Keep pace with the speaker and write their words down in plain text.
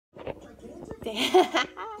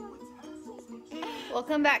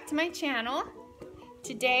Welcome back to my channel.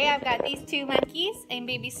 Today I've got these two monkeys. I'm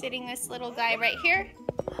babysitting this little guy right here.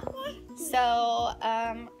 So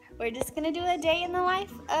we're just gonna do a day in the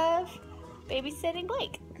life of babysitting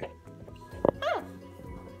Blake. Oh.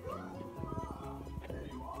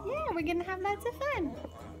 Yeah, we're gonna have lots of fun.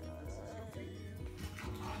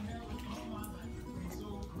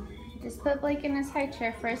 Just put Blake in his high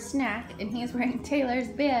chair for a snack, and he's wearing Taylor's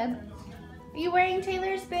bib. Are you wearing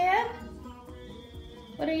Taylor's bib?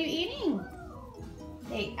 What are you eating?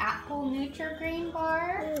 A apple Nutri-Grain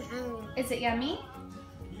bar. Is it yummy?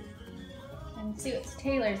 And see what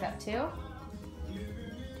Taylor's up to.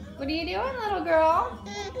 What are you doing, little girl?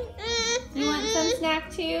 You want some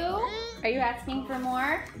snack too? Are you asking for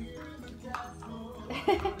more?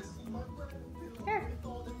 Here.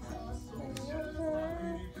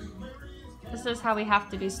 This is how we have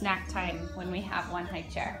to do snack time when we have one high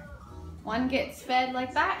chair. One gets fed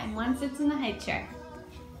like that and one sits in the high chair.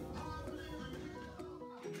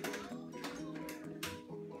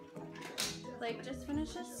 Blake just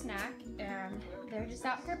finished a snack and they're just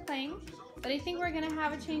out here playing. But I think we're gonna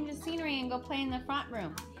have a change of scenery and go play in the front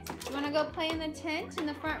room. You wanna go play in the tent in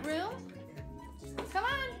the front room? Come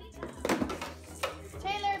on.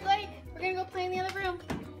 Taylor, Blake, we're gonna go play in the other room.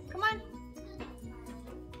 Come on.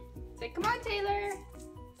 Say, come on, Taylor.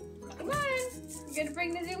 Come on. You're gonna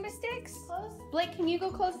bring the Zumba sticks? Close. Blake, can you go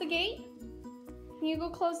close the gate? Can you go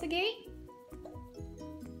close the gate?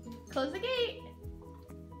 Close the gate.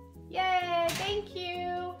 Yay, thank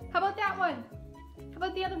you. How about that one? How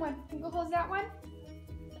about the other one? Can you go close that one?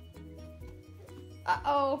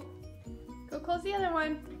 Uh-oh. Go close the other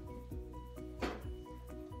one.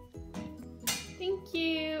 Thank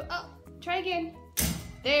you. Oh, try again.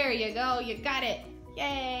 There you go, you got it.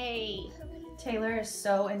 Yay. Taylor is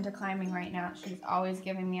so into climbing right now. She's always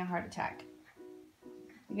giving me a heart attack.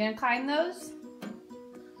 You gonna climb those?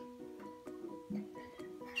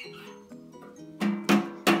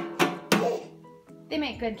 They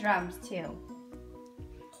make good drums too.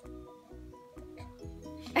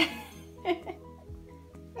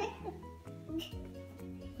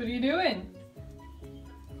 What are you doing?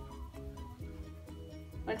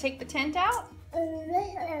 Wanna take the tent out?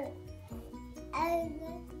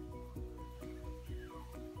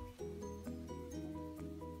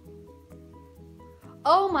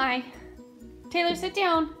 Oh my! Taylor, sit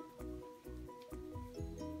down.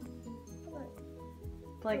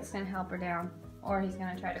 Blake's gonna help her down, or he's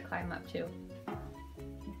gonna try to climb up too.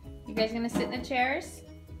 You guys gonna sit in the chairs?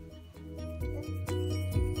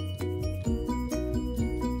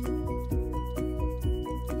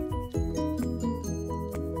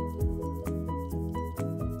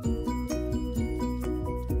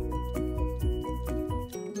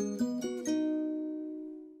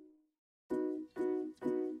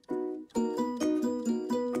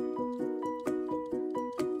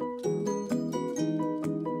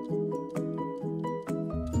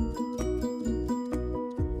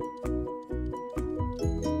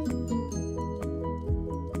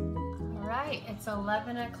 It's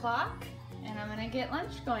 11 o'clock and I'm gonna get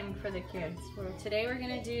lunch going for the kids. Today we're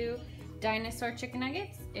gonna do dinosaur chicken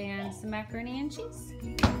nuggets and some macaroni and cheese.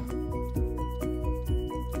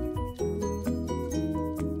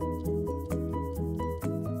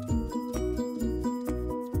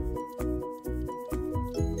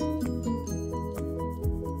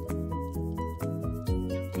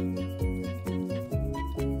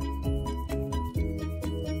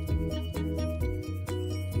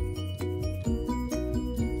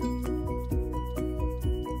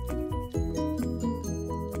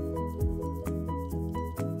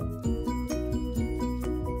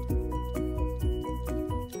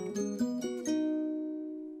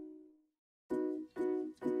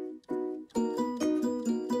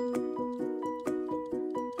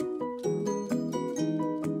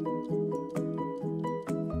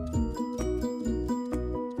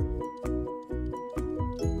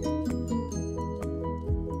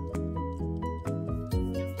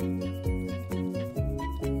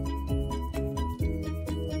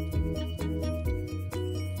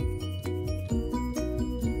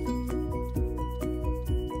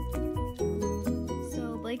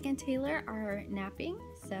 Blake and Taylor are napping,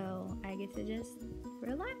 so I get to just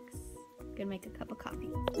relax. I'm gonna make a cup of coffee.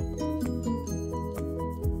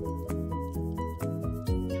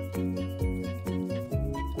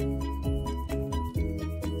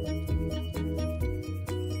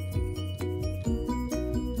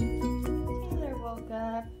 Taylor woke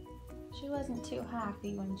up. She wasn't too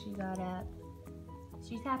happy when she got up.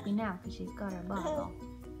 She's happy now because she's got her bottle.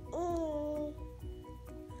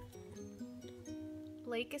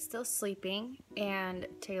 Blake is still sleeping and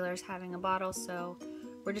Taylor's having a bottle, so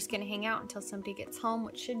we're just gonna hang out until somebody gets home,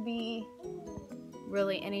 which should be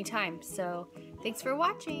really any time. So thanks for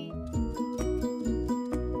watching.